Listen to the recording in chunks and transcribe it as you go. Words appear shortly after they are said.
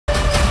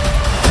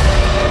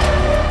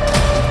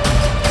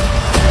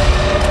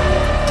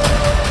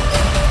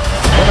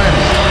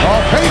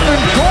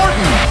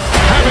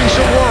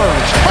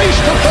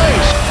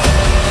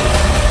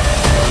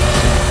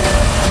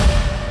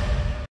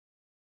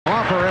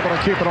able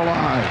to keep it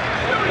alive.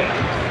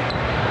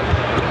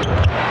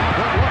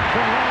 Good look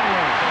from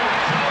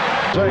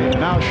Longley.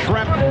 Now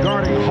Schrempf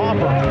guarding Hopper.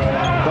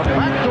 The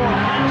backdoor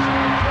pass.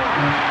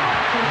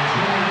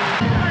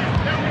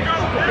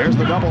 Here's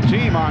the double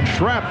team on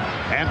Schrempf,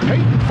 and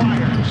Payton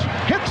fires.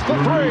 Hits the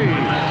three.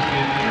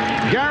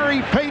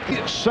 Gary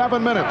Payton,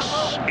 7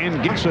 minutes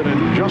in Gibson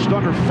in just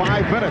under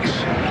 5 minutes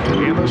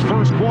in this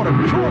first quarter.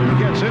 Jordan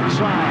gets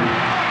inside.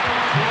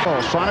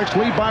 Sonics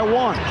lead by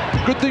 1.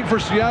 Good thing for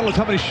Seattle is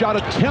how many shot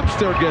attempts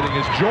they're getting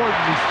as Jordan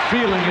is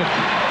feeling it.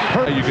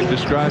 You can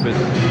describe it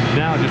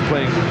now, just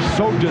playing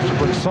so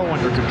disciplined, so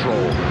under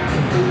control.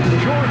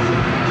 Jordan,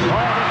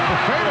 the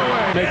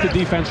fadeaway. Make the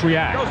defense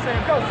react.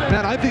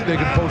 Man, I think they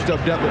can post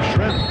up Devin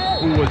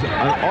Schrempf, who was an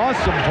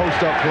awesome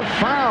post up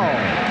foul.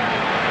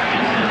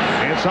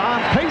 It's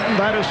on Payton.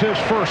 That is his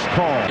first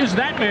call. Is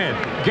that man,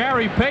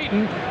 Gary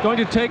Payton, going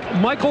to take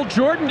Michael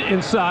Jordan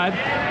inside,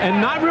 and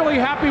not really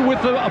happy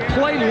with a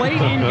play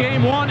late in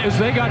game 1 as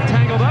they got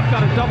tangled up,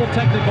 got a double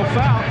technical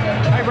foul.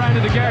 I ran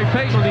into Gary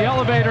Payton on the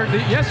elevator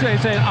yesterday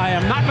saying, I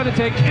am not going to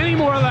take any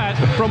more of that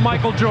from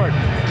Michael Jordan.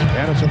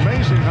 And it's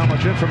amazing how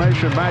much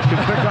information Matt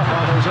can pick up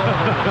on those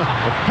elevators.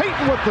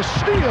 Payton with the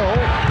steal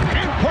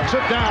and puts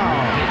it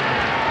down.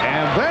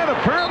 And then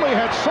apparently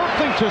had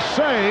something to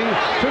say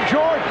to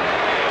Jordan.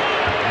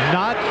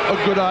 Not a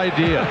good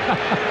idea.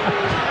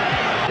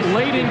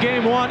 Late in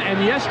game 1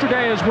 and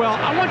yesterday as well.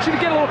 I want you to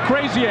get a little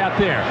crazy out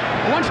there.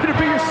 I want you to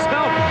be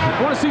yourself.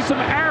 I want to see some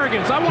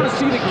arrogance. I want to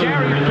see the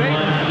Gary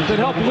Payton that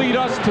helped lead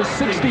us to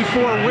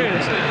 64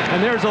 wins.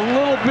 And there's a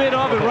little bit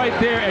of it right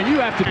there, and you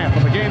have to. And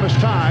the game is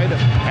tied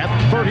at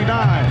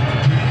 39.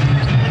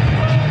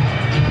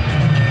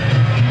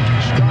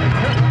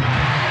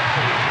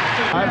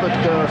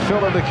 But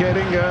Phil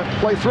indicating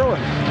play through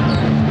it.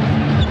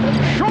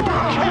 Short.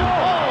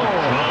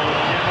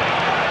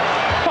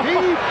 He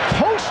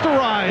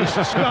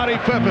posterized Scottie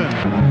Pippen.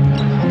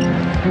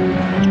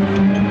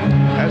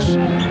 As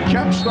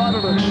Kemp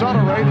started to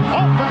accelerate,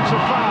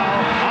 offensive foul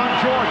on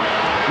Jordan.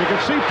 You can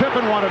see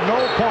Pippen wanted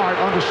no part,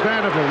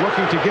 understandably,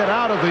 looking to get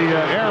out of the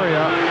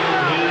area.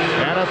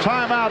 And a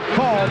timeout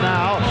call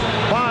now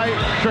by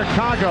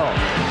Chicago.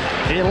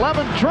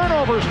 11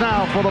 turnovers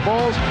now for the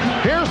Bulls.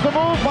 Here's the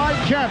move by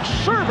Kemp,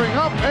 serving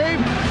up a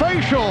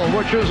facial,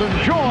 which is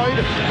enjoyed.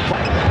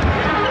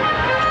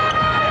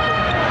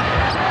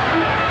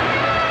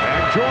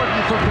 And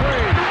Jordan for 3.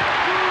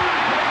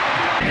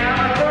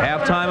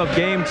 Halftime of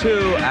game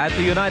 2 at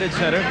the United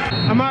Center.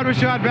 Ahmad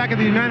Rashad back at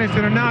the United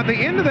Center. Now at the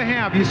end of the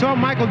half, you saw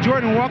Michael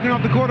Jordan walking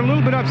off the court a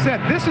little bit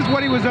upset. This is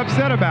what he was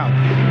upset about.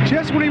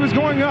 Just when he was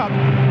going up,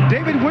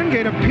 David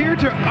Wingate appeared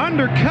to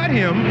undercut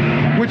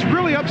him, which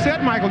really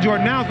upset Michael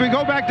Jordan. Now, as we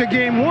go back to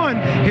game 1,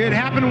 it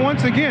happened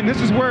once again.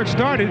 This is where it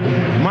started.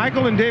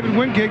 Michael and David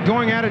Wingate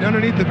going at it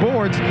underneath the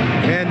boards,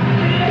 and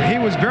he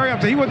was very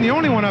upset. He wasn't the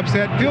only one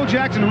upset. Phil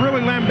Jackson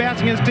really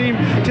lambasting his team,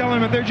 telling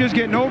them that they're just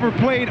getting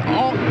overplayed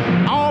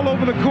all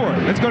over the court.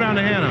 Let's go down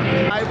to Hannah.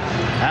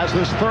 As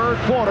this third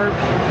quarter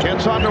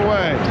gets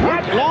underway.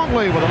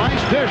 Longley with a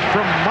nice dish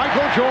from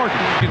Michael Jordan.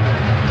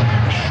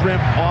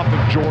 Schrempf off of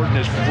Jordan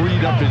has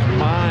freed up his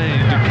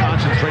mind to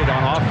concentrate on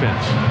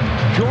offense.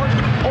 Jordan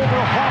over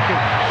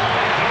Hawkins.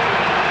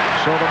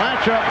 So the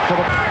matchup for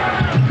the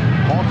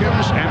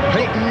Hawkins and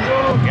Payton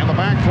in the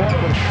backcourt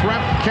with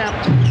Schrempf, Kemp,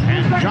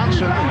 and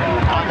Johnson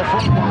on the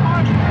front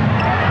line.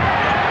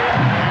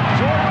 And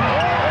Jordan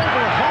all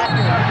over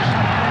Hawkins.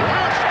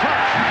 Last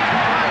touch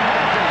by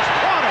Hawkins.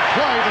 What a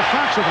play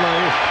defensively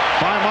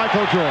by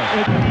Michael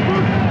Jordan.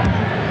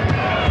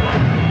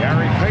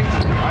 Gary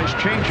Payton, nice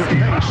change of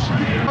pace.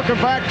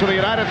 Looking back to the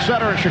United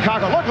Center in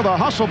Chicago. Look at the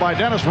hustle by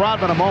Dennis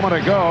Rodman a moment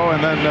ago,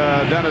 and then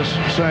Dennis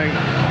saying,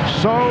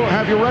 so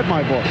have you read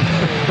my book?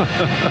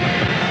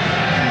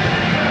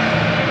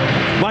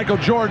 Michael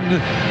Jordan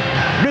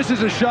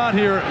misses a shot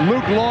here.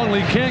 Luke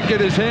Longley can't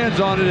get his hands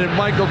on it, and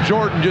Michael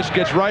Jordan just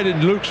gets right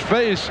in Luke's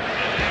face.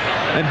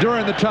 And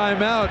during the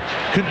timeout,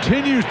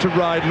 continues to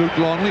ride Luke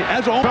Longley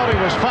as all. Felt he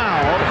was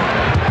fouled.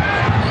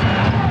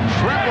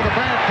 Schrempf with a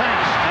bad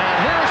pass.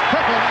 And here's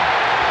Pippen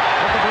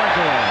with the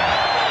breakaway.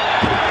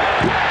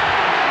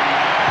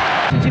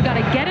 You've got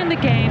to get in the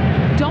game.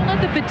 Don't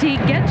let the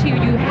fatigue get to you.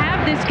 You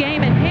have this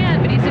game in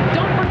hand, but he said,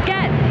 don't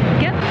forget.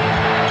 Get.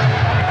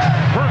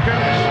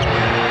 Perkins.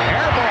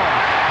 Air ball.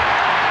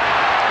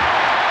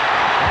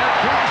 Here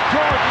comes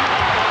Jordan.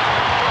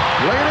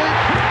 Leading.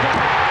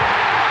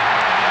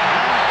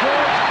 And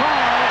George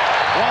Karl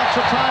wants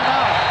a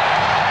timeout.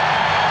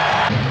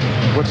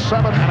 With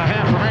 7.5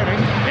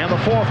 remaining in the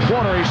fourth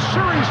quarter, a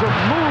series of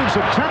moves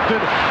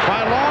attempted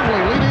by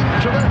Longley leading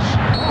to this.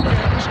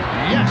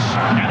 Yes,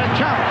 and it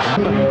counts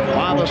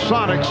by the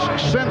Sonics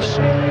since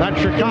that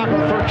Chicago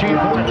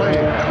 13-point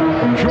lead.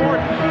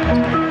 Jordan,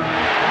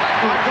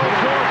 Michael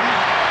Jordan,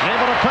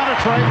 able to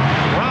penetrate.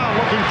 Brown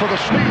looking for the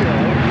steal.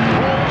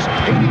 Bulls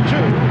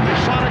 82,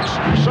 Sonics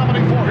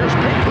 74. Here's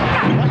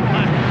Payton, right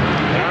back.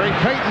 Gary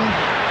Payton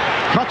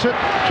cuts it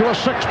to a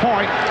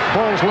 6-point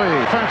Bulls lead.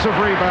 Defensive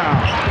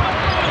rebound.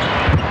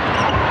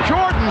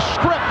 Jordan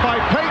stripped by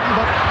Payton,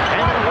 but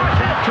able to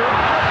recapture.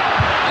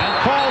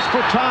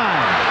 for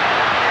time.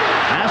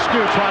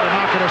 Askew tried to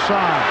knock it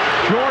aside.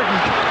 Jordan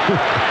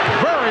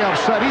very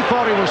upset. He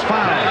thought he was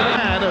fouled.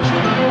 And as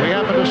we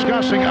have been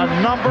discussing a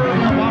number of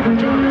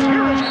opportunities,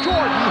 here is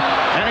Jordan,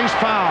 and he's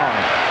fouled.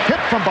 Hit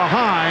from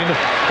behind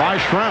by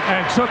Schrempf.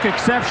 And took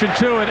exception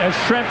to it as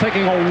Schrempf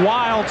taking a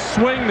wild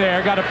swing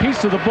there. Got a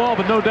piece of the ball,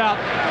 but no doubt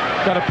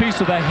got a piece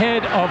of the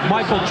head of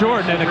Michael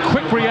Jordan. And a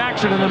quick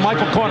reaction, and then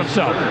Michael caught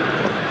himself.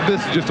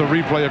 This is just a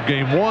replay of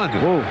game one.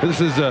 Whoa.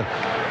 This is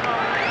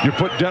you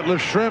put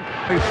deadlift Schrempf.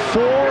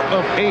 4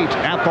 of 8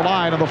 at the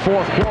line in the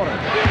fourth quarter.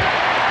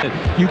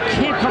 You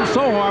can't come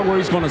so hard where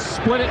he's going to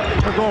split it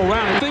or go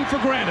around and think for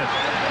granted.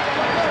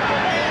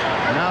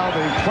 Now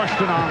the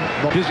question on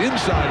his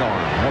inside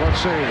arm. Well, let's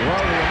see.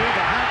 Well, the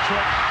illegal hat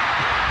trick.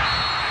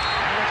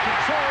 And it's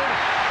controlled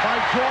by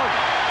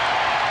Jordan.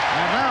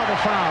 And now the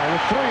foul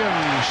with 3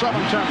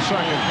 7/10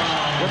 seconds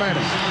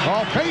remaining.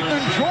 Oh, Payton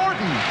and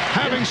Jordan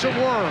having some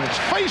words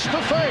face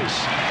to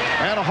face.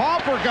 And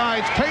Harper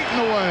guides Payton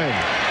away.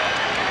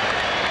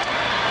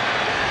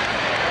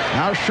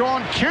 Now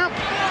Shawn Kemp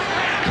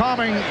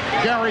calming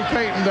Gary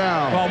Payton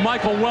down. Well,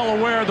 Michael well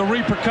aware of the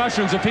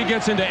repercussions if he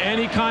gets into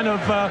any kind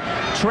of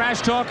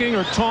trash talking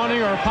or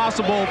taunting or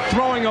possible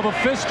throwing of a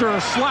fist or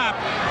a slap.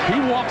 He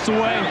walks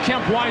away, and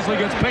Kemp wisely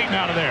gets Payton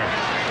out of there.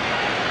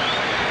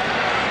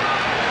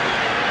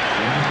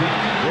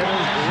 It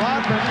is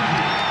Rodman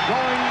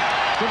going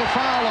to the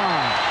foul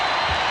line.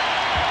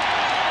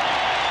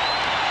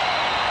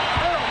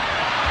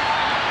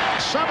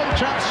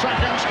 7/10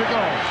 seconds to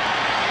go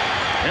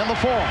in the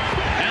fourth.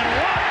 And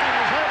Rodman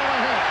is able to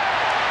hit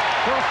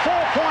for a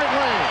 4-point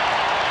lead.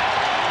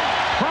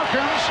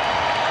 Perkins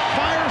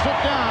fires it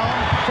down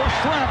for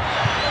Schrempf,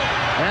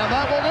 and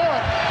that will do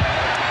it.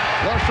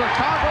 The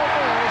Chicago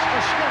Bulls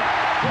escape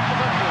with the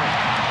victory.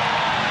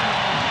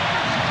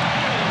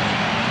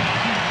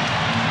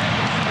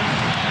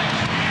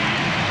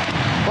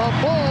 The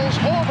Bulls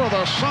over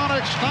the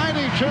Sonics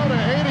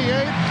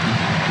 92-88.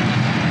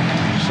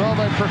 So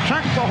they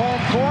protect the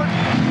home court.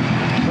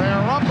 They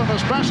are up in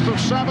this best of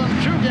 7,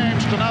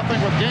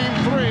 2-0 with game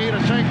 3 to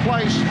take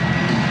place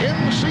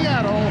in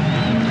Seattle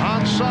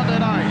on Sunday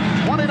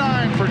night.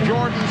 29 for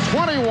Jordan,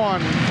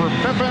 21 for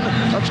Pippen.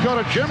 Let's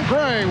go to Jim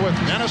Gray with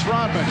Dennis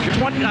Rodman.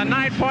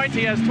 9 points.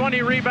 He has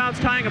 20 rebounds,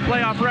 tying a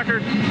playoff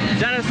record.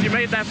 Dennis, you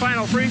made that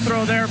final free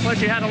throw there,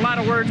 plus you had a lot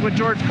of words with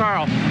George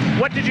Karl.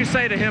 What did you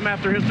say to him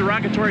after his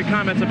derogatory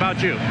comments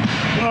about you?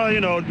 Well,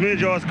 you know, me and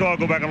George Karl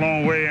go back a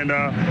long way, and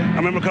I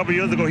remember a couple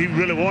years ago he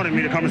really wanted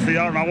me to come to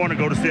Seattle, and I wanted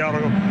to go to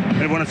Seattle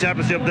and win a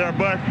championship there.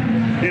 But,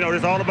 you know,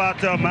 it's all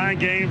about mind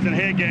games and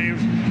head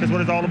games. That's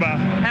what it's all about.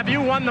 Have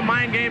you won the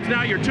mind games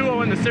now? You're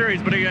 2-0 in the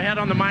series, but are you ahead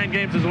on the mind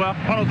games as well?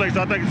 I don't think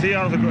so. I think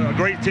Seattle's a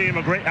great team,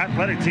 a great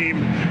athletic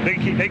team. They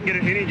can get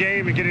in any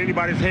game and get in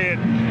anybody's head.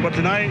 But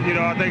tonight, you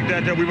know, I think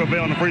that we were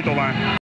on the free throw line.